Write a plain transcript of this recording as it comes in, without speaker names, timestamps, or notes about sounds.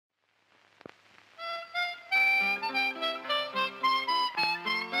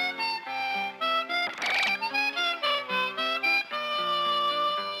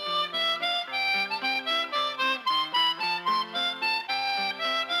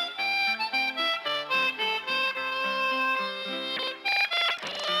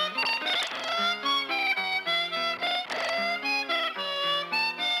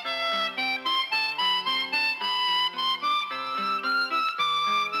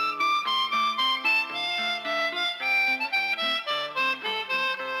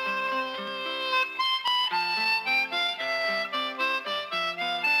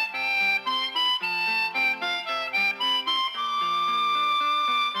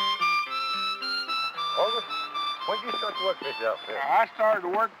When did you start to work this outfit? I started to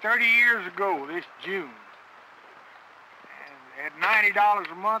work 30 years ago this June. And at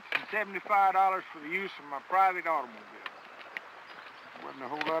 $90 a month and $75 for the use of my private automobile. Wasn't a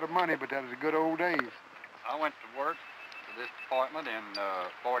whole lot of money, but that was the good old days. I went to work for this department in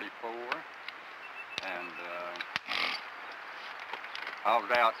 44, and I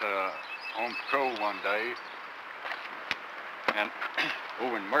was out on patrol one day, and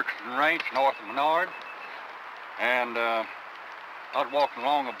over in Murchison Ranch, north of Menard, and I was walking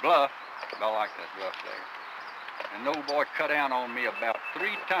along a bluff. I like that bluff there. And the old boy cut down on me about 3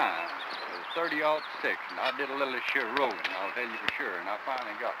 times with a 30-06, and I did a little sheer rolling, I'll tell you for sure, and I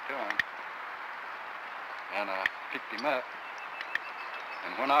finally got to him, and I picked him up.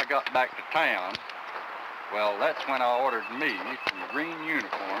 And when I got back to town, well, that's when I ordered me some green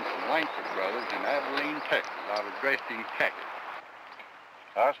uniform from Langford Brothers in Abilene, Texas. I was dressed in khaki.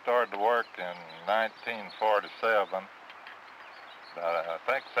 I started to work in 1947. I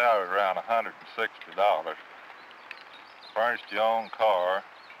think salary around $160. Furnished your own car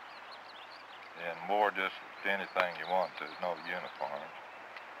and wore just anything you want to, no uniform.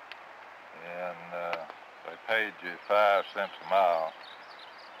 And they paid you 5 cents a mile.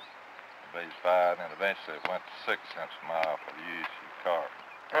 It was 5, and eventually it went to 6 cents a mile for the use of your car.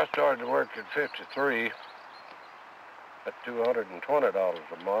 I started to work at 53 at $220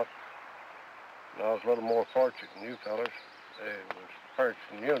 a month. And I was a little more fortunate than you fellas. I was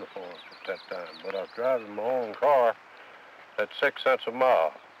purchasing uniforms at that time, but I was driving my own car at 6 cents a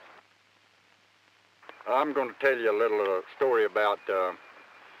mile. I'm going to tell you a little story about,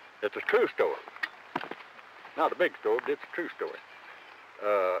 it's a true story. Not a big story, but it's a true story.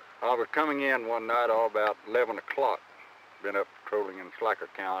 I was coming in one night about 11 o'clock. Been up patrolling in Slacker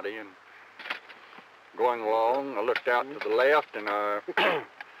County, and going along, I looked out to the left, and I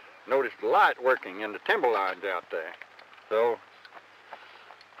noticed the light working in the timber lines out there. So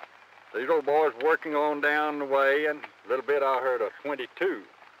these old boys working on down the way, and a little bit I heard a 22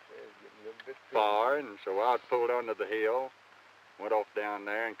 fire, and so I pulled under the hill, went off down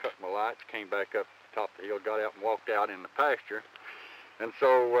there and cut my lights, came back up the top of the hill, got out and walked out in the pasture. And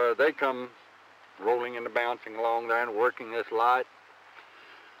so they come rolling and bouncing along there and working this light.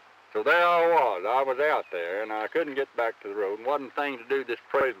 So there I was out there, and I couldn't get back to the road. And wasn't a thing to do, just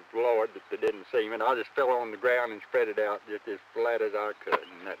praise the Lord that they didn't see me. And I just fell on the ground and spread it out just as flat as I could.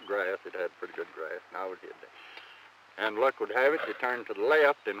 And that grass, it had pretty good grass, and I was hid there. And luck would have it, they turned to the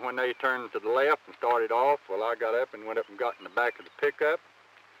left, and when they turned to the left and started off, well, I got up and went up and got in the back of the pickup.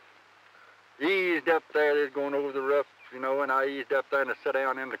 Eased up there, they was going over the roof, you know, and I eased up there and I sat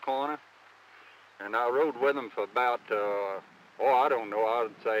down in the corner. And I rode with them for about, I don't know, I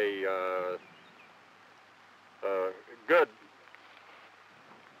would say a good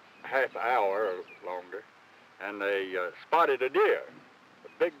half hour or longer. And they spotted a deer, a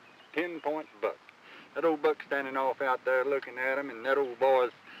big 10-point buck. That old buck standing off out there looking at him, and that old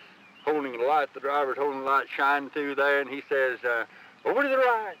boy's holding the light, the driver's holding the light shining through there, and he says, over to the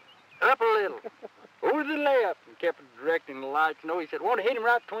right, up a little, over to the left, and kept directing the lights. No, he said, want to hit him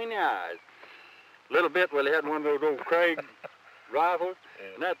right between the eyes. A little bit, well, he had one of those old Craig rifles,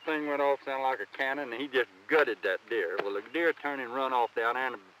 and that thing went off sounding like a cannon, and he just gutted that deer. Well, the deer turned and run off down there,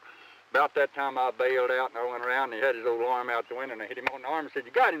 and about that time I bailed out, and I went around, and he had his old arm out the window, and I hit him on the arm and said,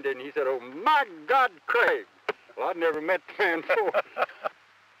 you got him, didn't you? He said, oh, my God, Craig. Well, I'd never met the man before.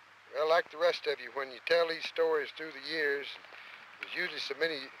 Well, like the rest of you, when you tell these stories through the years, there's usually so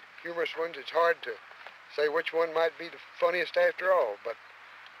many humorous ones, it's hard to say which one might be the funniest after all. But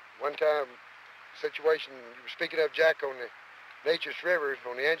one time, situation, you were speaking of, Jack, on the Nature's River,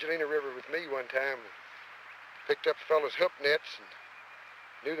 on the Angelina River with me one time, picked up a fellow's hook nets, and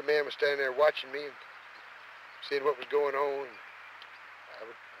knew the man was standing there watching me and seeing what was going on. And I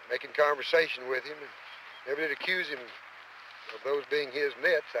was making conversation with him, and never did accuse him of those being his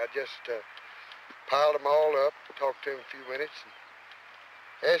nets. I just piled them all up, talked to him a few minutes, and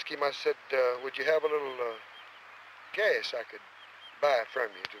asked him, I said, would you have a little gas I could buy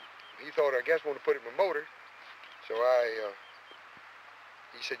from you? He thought, I guess, wanted to put it in my motor. So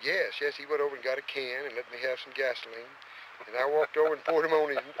he said, yes. He went over and got a can and let me have some gasoline. And I walked over and poured it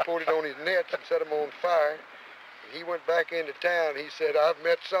on his nets and set them on fire. And he went back into town. He said, I've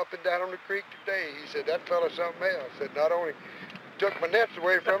met something down on the creek today. He said, that fella's something else. Said, not only took my nets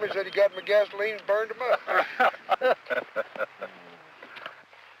away from me, said he got my gasoline and burned them up.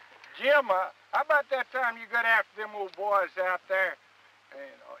 Jim, how about that time you got after them old boys out there, and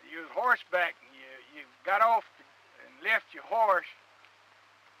you was horseback, and you got off and left your horse,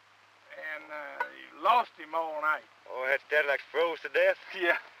 and you lost him all night? Oh, that's Dad like froze to death?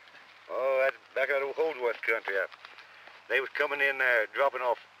 Yeah. Oh, that's back out of old West country. They was coming in there, dropping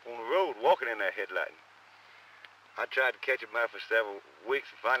off on the road, walking in there headlighting. I tried to catch them out for several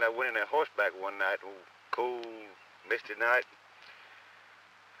weeks, and finally I went in there horseback one night, cold, misty night.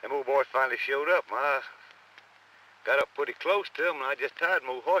 Them old boys finally showed up, and I got up pretty close to them, and I just tied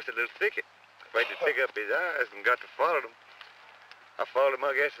my old horse in a little thicket, afraid to pick up his eyes, and got to follow them. I followed them,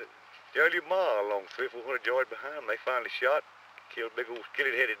 I guess, nearly a mile along, 300 or 400 yards behind them. They finally shot, killed a big old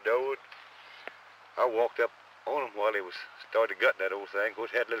skillet-headed doe. I walked up on them while they was started gutting that old thing. Of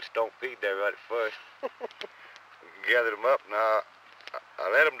course, had a little stompede there right at first. Gathered them up, and I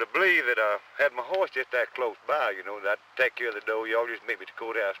led them to believe that I had my horse just that close by, you know, that I'd take care of the doe. Y'all just meet me at the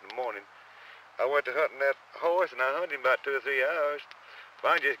courthouse in the morning. I went to hunting that horse, and I hunted him about 2 or 3 hours.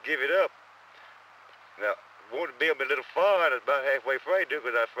 Finally, just give it up. Now, I wanted to be a little far, and I was about halfway afraid to,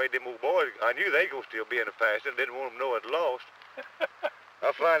 because I was afraid them old boys, I knew they go still be in the pasture, and didn't want them to know I'd lost.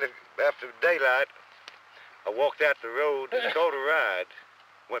 I finally, after daylight, I walked out the road and caught a ride.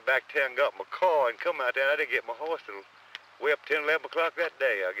 Went back to town, got my car, and come out there, and I didn't get my horse till way up 10, 11 o'clock that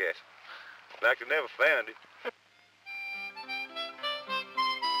day, I guess. In fact, I never found it.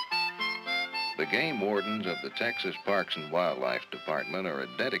 The game wardens of the Texas Parks and Wildlife Department are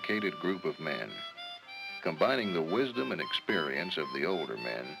a dedicated group of men, combining the wisdom and experience of the older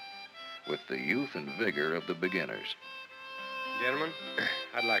men with the youth and vigor of the beginners. Gentlemen,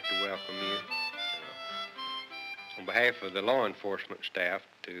 I'd like to welcome you on behalf of the law enforcement staff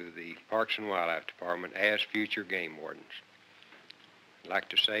to the Parks and Wildlife Department as future game wardens. I'd like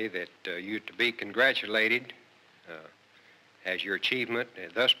to say that you're to be congratulated as your achievement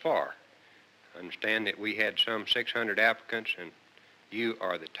thus far. Understand that we had some 600 applicants, and you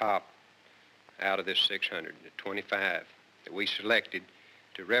are the top out of this 600, the 25 that we selected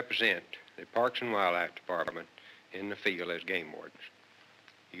to represent the Parks and Wildlife Department in the field as game wardens.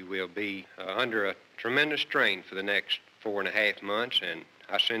 You will be under a tremendous strain for the next 4.5 months, and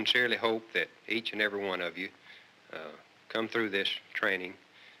I sincerely hope that each and every one of you come through this training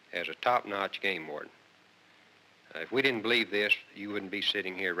as a top-notch game warden. If we didn't believe this, you wouldn't be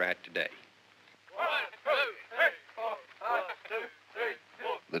sitting here right today. 1, 2, 3, 4. 1, 2, 3,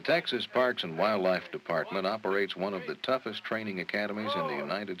 4. The Texas Parks and Wildlife Department operates one of the toughest training academies in the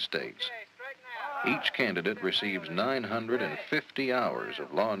United States. Each candidate receives 950 hours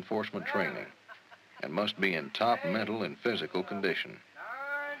of law enforcement training and must be in top mental and physical condition.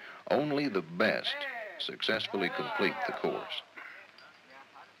 Only the best successfully complete the course.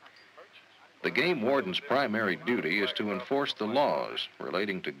 The game warden's primary duty is to enforce the laws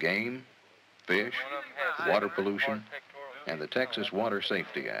relating to game, fish, water pollution, and the Texas Water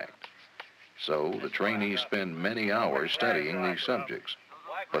Safety Act. So the trainees spend many hours studying these subjects.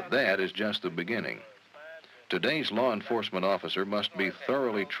 But that is just the beginning. Today's law enforcement officer must be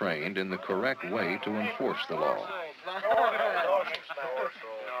thoroughly trained in the correct way to enforce the law.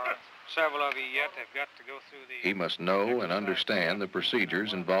 Several of you yet have got to go through the... He must know and understand the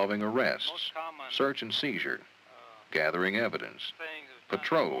procedures involving arrests, search and seizure, gathering evidence,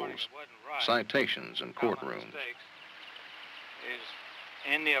 patrols, citations, and courtrooms.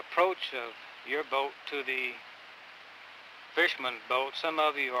 Is in the approach of your boat to the fisherman's boat, some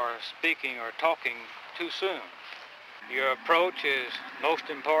of you are speaking or talking too soon. Your approach is most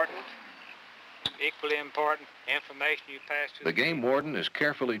important. Equally important, information you pass to the game warden is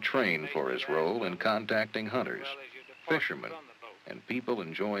carefully trained for his role in contacting hunters, fishermen, and people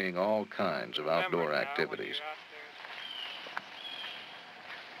enjoying all kinds of outdoor activities.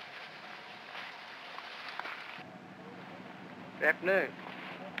 Good afternoon.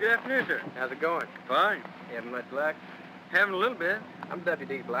 Good afternoon, sir. How's it going? Fine. You having much luck? Having a little bit. I'm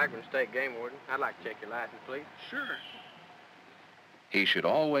Deputy Blackburn, State Game Warden. I'd like to check your license, please. Sure. He should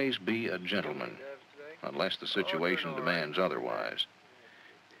always be a gentleman, unless the situation demands otherwise.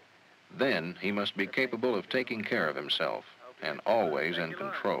 Then he must be capable of taking care of himself and always in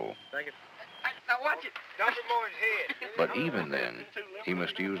control. Thank you. Now watch it. Don't more his head. But even then, he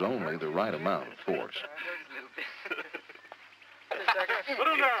must use only the right amount of force. Put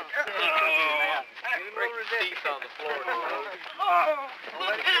him down. Break the teeth on the floor.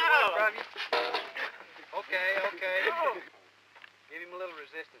 Okay. Give him a little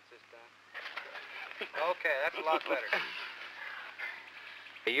resistance this time. Okay, that's a lot better.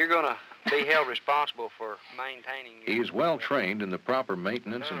 You're going to be held responsible for maintaining... He is well trained in the proper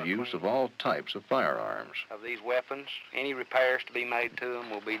maintenance and use of all types of firearms. Of these weapons, any repairs to be made to them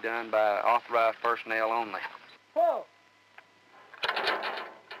will be done by authorized personnel only. Whoa.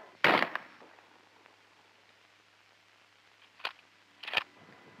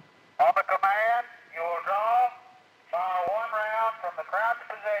 On the command, you will draw, fire one round from the crouch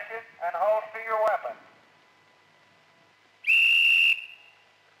position and holster your weapon.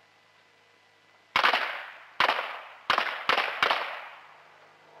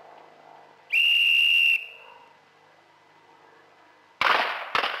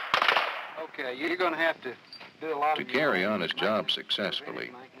 Okay, you're going to have to do a lot To of... carry on his job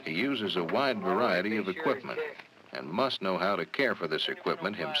successfully, he uses a wide variety of equipment and must know how to care for this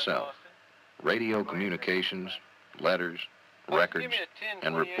equipment himself. Radio communications, letters, records,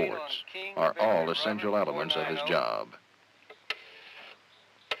 and reports are all essential elements of his job.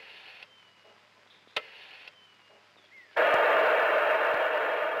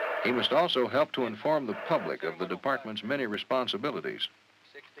 He must also help to inform the public of the department's many responsibilities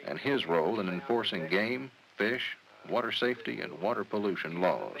and his role in enforcing game, fish, water safety, and water pollution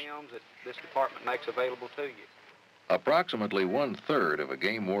laws. ...that this department makes available to you. Approximately 1/3 of a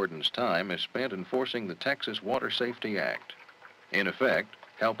game warden's time is spent enforcing the Texas Water Safety Act, in effect,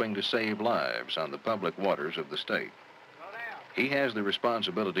 helping to save lives on the public waters of the state. He has the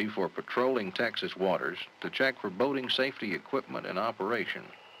responsibility for patrolling Texas waters to check for boating safety equipment in operation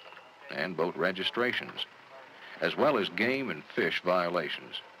and boat registrations, as well as game and fish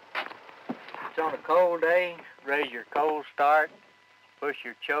violations. It's on a cold day, raise your cold start, push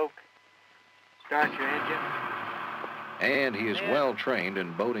your choke, start your engine. And he is well trained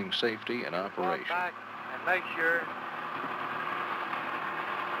in boating safety and operation. Back and make sure.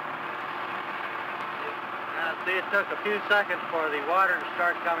 Now see, it took a few seconds for the water to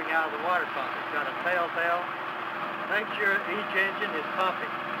start coming out of the water pump. It's got a telltale. Make sure each engine is pumping.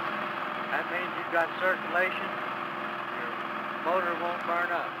 That means you've got circulation. Your motor won't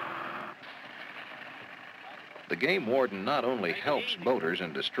burn up. The game warden not only helps boaters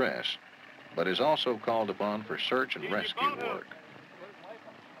in distress, but is also called upon for search and rescue work.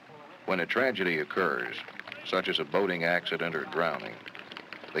 When a tragedy occurs, such as a boating accident or drowning,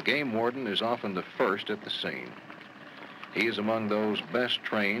 the game warden is often the first at the scene. He is among those best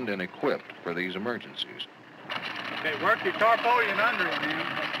trained and equipped for these emergencies. Okay, work your tarpaulin under it, man.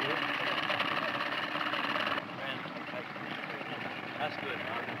 That's good.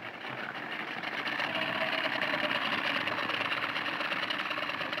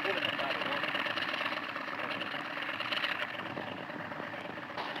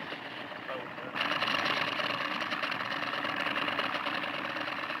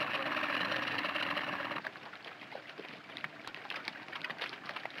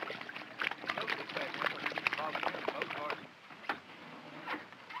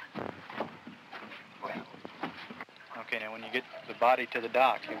 Okay, now when you get the body to the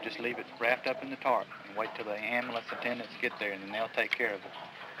docks, you just leave it wrapped up in the tarp and wait till the ambulance attendants get there, and then they'll take care of it.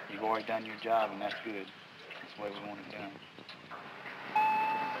 You've already done your job, and that's good. That's the way we want it done.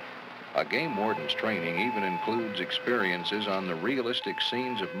 A game warden's training even includes experiences on the realistic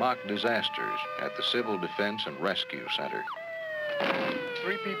scenes of mock disasters at the Civil Defense and Rescue Center.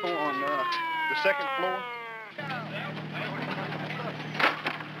 3 people on the 2nd floor.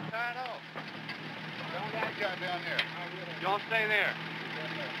 Y'all stay there.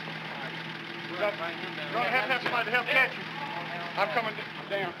 We're going to have somebody to help catch you. I'm coming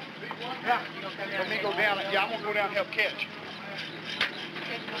down. Yeah, let me go down. Yeah, I'm going to go down and help catch.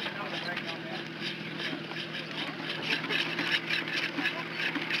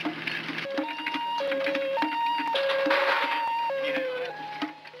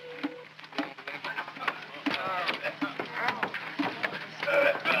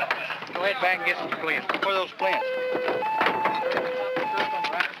 Go ahead back and get some splints. Where are those splints?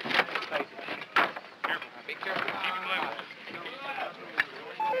 Be careful.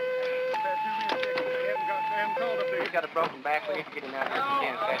 He's got a broken back. We need to get him out of here if we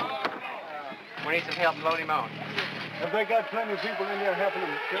can fast. We need some help load him on. Have they got plenty of people in there helping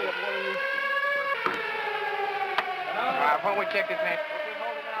them carry up one of you? All right, why don't we check this man?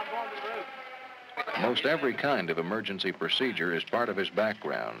 Most every kind of emergency procedure is part of his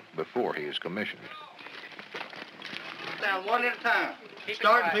background before he is commissioned. Down one at a time.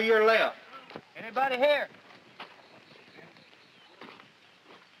 Starting to your left. Anybody here?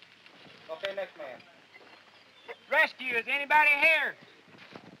 Okay, next man. Rescue, is anybody here?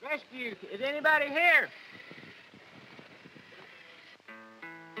 Rescue, is anybody here?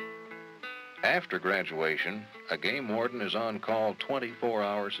 After graduation, a game warden is on call 24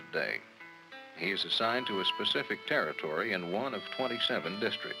 hours a day. He is assigned to a specific territory in one of 27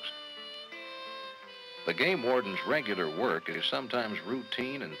 districts. The game warden's regular work is sometimes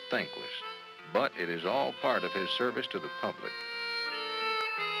routine and thankless, but it is all part of his service to the public.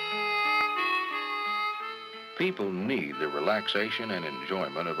 People need the relaxation and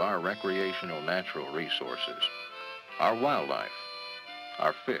enjoyment of our recreational natural resources, our wildlife,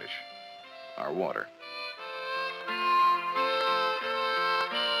 our fish, our water.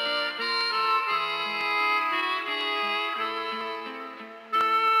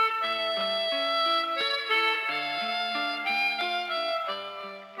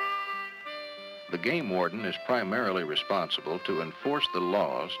 The game warden is primarily responsible to enforce the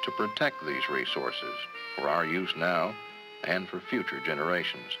laws to protect these resources for our use now and for future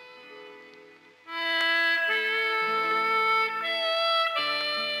generations.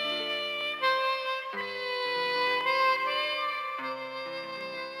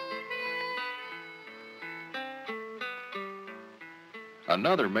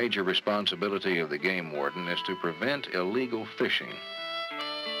 Another major responsibility of the game warden is to prevent illegal fishing.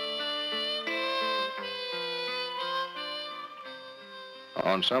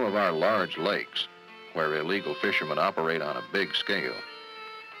 On some of our large lakes, where illegal fishermen operate on a big scale,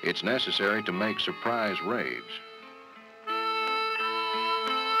 it's necessary to make surprise raids.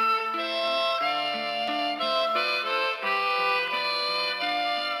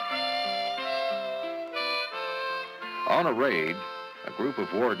 On a raid, a group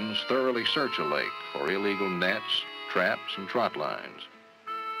of wardens thoroughly search a lake for illegal nets, traps, and trot lines.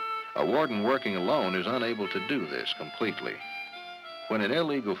 A warden working alone is unable to do this completely. When an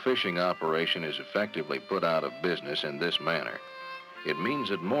illegal fishing operation is effectively put out of business in this manner, it means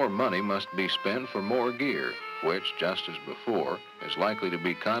that more money must be spent for more gear, which, just as before, is likely to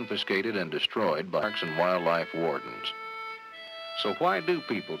be confiscated and destroyed by parks and wildlife wardens. So why do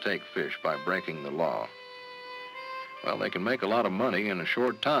people take fish by breaking the law? Well, they can make a lot of money in a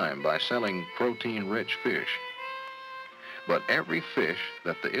short time by selling protein-rich fish. But every fish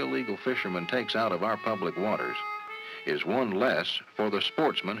that the illegal fisherman takes out of our public waters is one less for the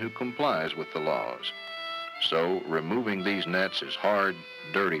sportsman who complies with the laws. So removing these nets is hard,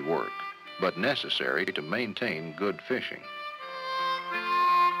 dirty work, but necessary to maintain good fishing.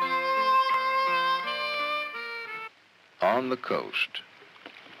 On the coast.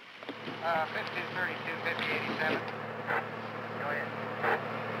 5232, 5087. Go ahead.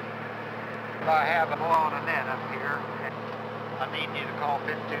 I have a bull on a net up here. I need you to call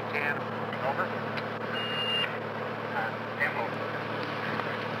 5210. Over. Emerald.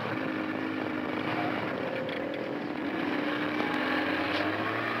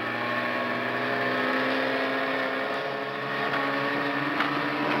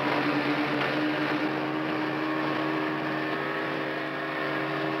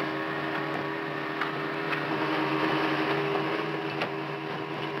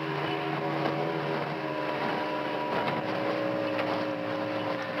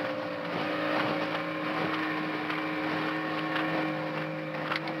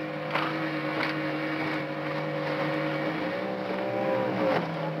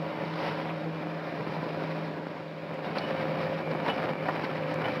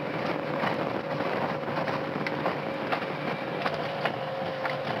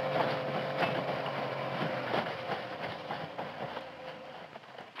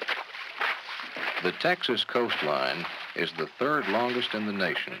 The Texas coastline is the third longest in the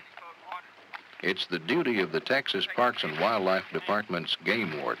nation. It's the duty of the Texas Parks and Wildlife Department's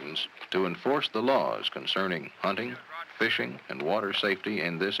game wardens to enforce the laws concerning hunting, fishing, and water safety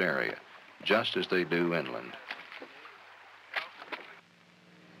in this area, just as they do inland.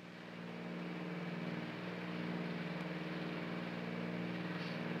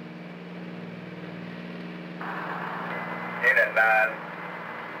 Unit 9,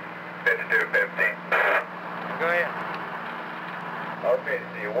 5215. Go ahead. Okay,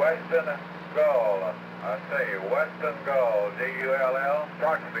 see, Western Gull, I say Western Gull, G-U-L-L,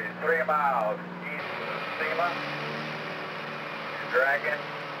 approximately 3 miles east of SEMA, Dragon,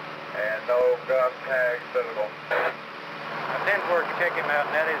 and no gov tag visible. 10-4, you check him out,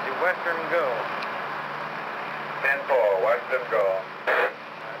 and that is the Western Gull. 10-4, Western Gull.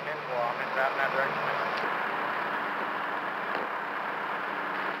 10-4, I'm just out in that direction.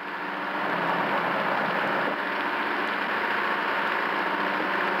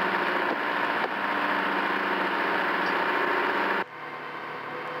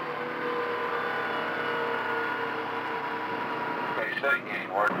 Game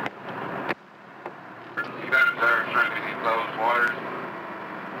warden. You got observed swimming in closed waters.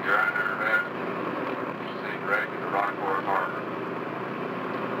 You're under arrest. Proceed direct to Rockport Harbor.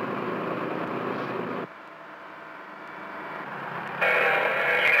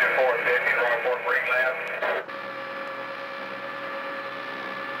 Unit 450, Rockport, bring left.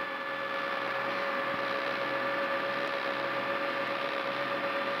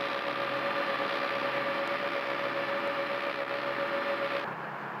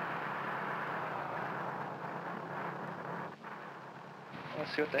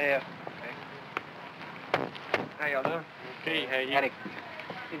 see what they have. Okay. How y'all doing? Okay, how you? Attic,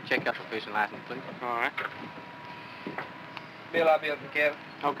 you can check out your fishing license, please. All right. Bill, I'll be up in the cabin.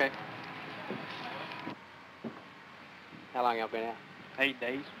 Okay. How long y'all been out? 8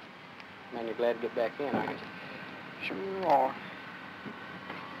 days. Man, you're glad to get back in, aren't you? Sure are.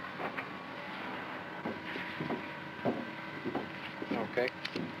 Okay.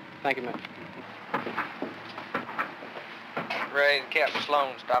 Thank you, man. Ray, Captain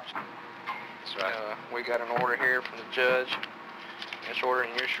Sloan stops. That's right. We got an order here from the judge. It's ordering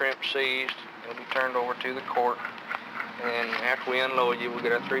your shrimp seized. It'll be turned over to the court. And after we unload you, we'll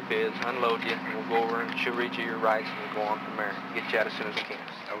get our 3 bids, unload you, and we'll go over and she'll read you your rights, and we'll go on from there. Get you out as soon as we can.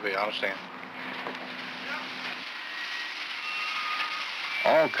 Okay, I understand.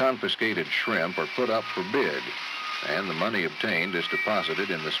 All confiscated shrimp are put up for bid, and the money obtained is deposited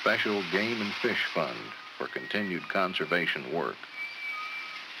in the Special Game and Fish Fund for continued conservation work.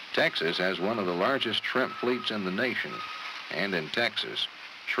 Texas has one of the largest shrimp fleets in the nation, and in Texas,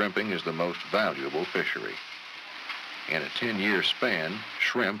 shrimping is the most valuable fishery. In a 10-year span,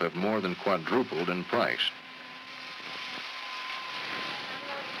 shrimp have more than quadrupled in price.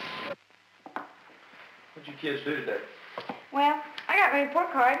 What'd you kids do today? Well, I got my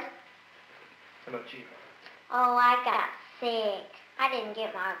report cards. How about you? Oh, I got sick. I didn't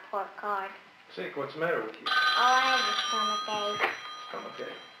get my report card. Sick? What's the matter with you? Oh, I had a stomachache.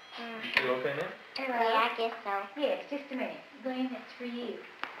 Stomachache. Mm. You feel okay now? Yeah, I guess so. Yes, just a minute. Glenn, that's for you.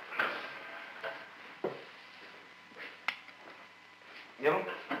 Yellow?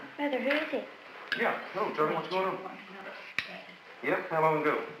 Mother, who is it? Yeah. No, Charlie, what's going on? Yep. How long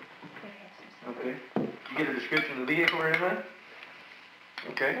ago? Okay. You get a description of the vehicle or anything?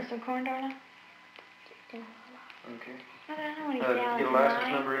 Okay. Want some corn, darling? Okay. Mother, I don't want to Did get out you get a license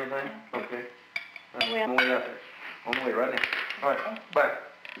number or anything? Okay. Well. On the way out there. On the way right now. All right. Bye.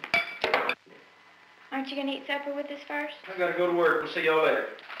 Aren't you going to eat supper with us first? I gotta go to work. We'll see y'all later.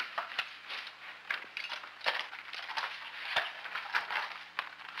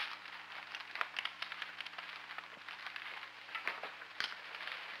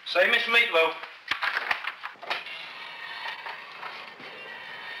 Say, Miss Meatloaf.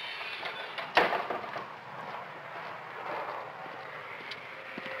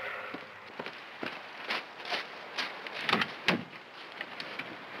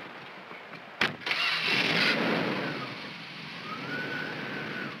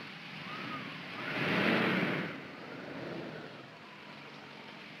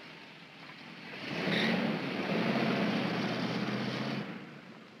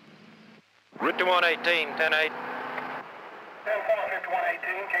 Route to 118, 10-8. 10-4,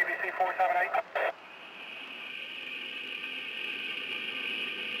 118, KBC 478.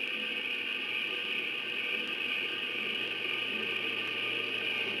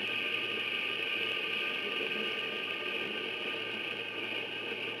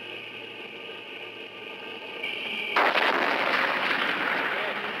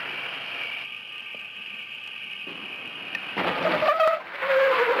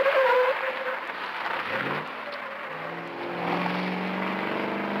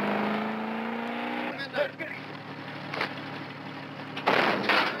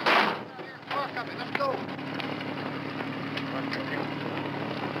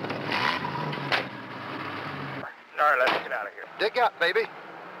 All right, let's get out of here. Dig up, baby.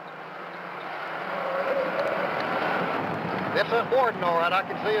 That's that Warden, all right. I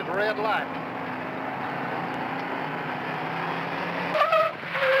can see his red light.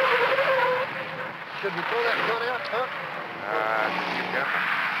 Should we throw that gun out, huh? Keep going.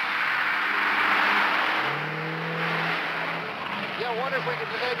 Yeah, I wonder if we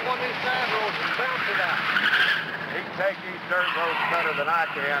could just take one of these side roads and bounce it out. He can take these dirt roads better than I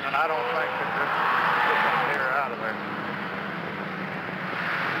can, and I don't think that this can clear out of there.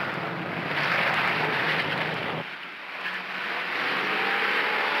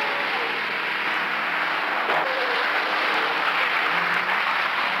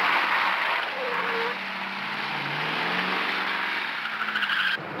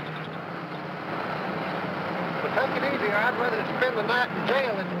 But take it easy. I'd rather spend the night in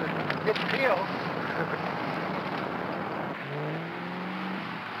jail than get killed.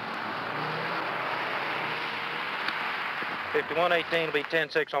 5118 will be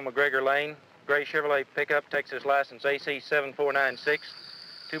 10-6 on McGregor Lane. Gray Chevrolet pickup, Texas license AC 7496.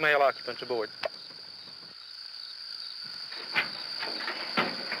 2 male occupants aboard.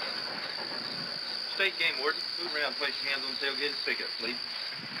 State Game Warden, move around, place your hands on the tailgate of the pickup, please.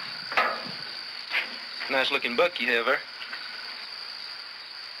 Nice looking buck you have there.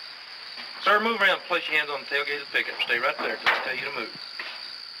 Sir, move around, place your hands on the tailgate of the pickup. Stay right there till I tell you to move.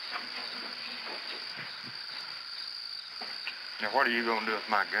 Now, what are you going to do with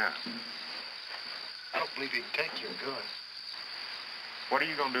my gun? I don't believe he can take your gun. What are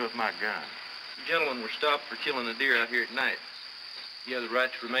you going to do with my gun? You gentlemen were stopped for killing a deer out here at night. You have the right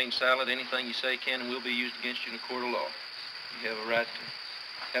to remain silent. Anything you say can and will be used against you in a court of law. You have a right to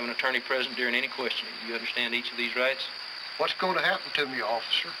have an attorney present during any questioning. Do you understand each of these rights? What's going to happen to me,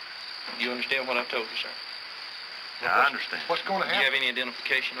 officer? Do you understand what I've told you, sir? Yeah, I understand. What's going to Do you happen? have any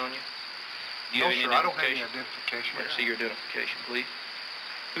identification on you? Do you No, have any sir, I don't have any identification? identification. Let's see your identification, please.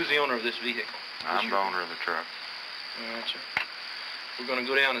 Who's the owner of this vehicle? I'm the owner of the truck. All right, sir. We're going to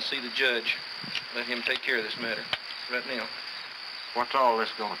go down and see the judge. Let him take care of this matter right now. What's all this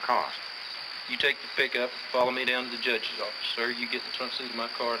going to cost? You take the pickup, follow me down to the judge's office, sir. You get in the front seat of my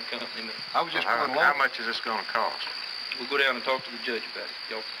car and accompany me. I was just how, going along. how much is this going to cost? We'll go down and talk to the judge about it.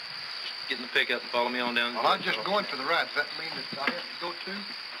 Y'all just get in the pickup and follow me on down to the Well, I'm judge's just office. going for the ride. Does that mean that I have to go too?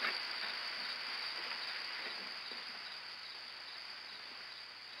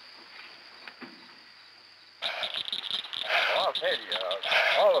 Well, I'll tell you,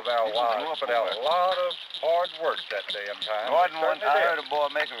 all of our wives put out a lot of hard work that damn time. I heard a boy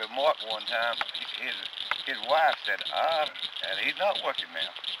make a remark one time. His wife said, and he's not working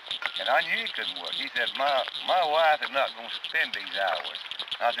now. And I knew he couldn't work. He said, my wife is not going to spend these hours.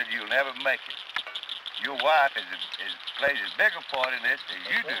 I said, you'll never make it. Your wife plays as big a part in this as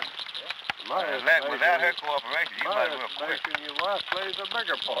you do. Without her cooperation, you might as well quit. Your wife plays a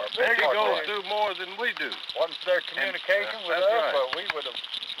bigger part. Bigger She goes part. through more than we do. Once their communication with That's us, right. but we would have...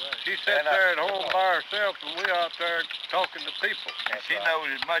 She sits there at home by herself, and we out there talking to people. And she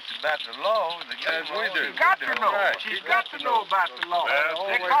knows as much about the law As we do. She's got to know. Right. She's got to know about the law. Well,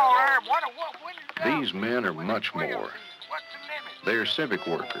 They always call know. her, when is that? These men are much more. What's the limit? They're civic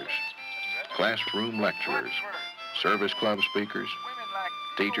workers, classroom lecturers, service club speakers,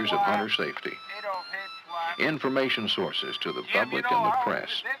 teachers of hunter safety, information sources to the public and the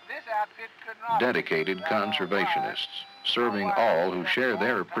press, dedicated conservationists, serving all who share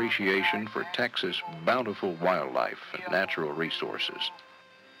their appreciation for Texas' bountiful wildlife and natural resources.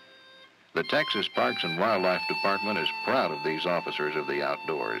 The Texas Parks and Wildlife Department is proud of these officers of the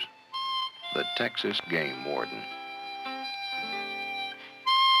outdoors, the Texas Game Warden.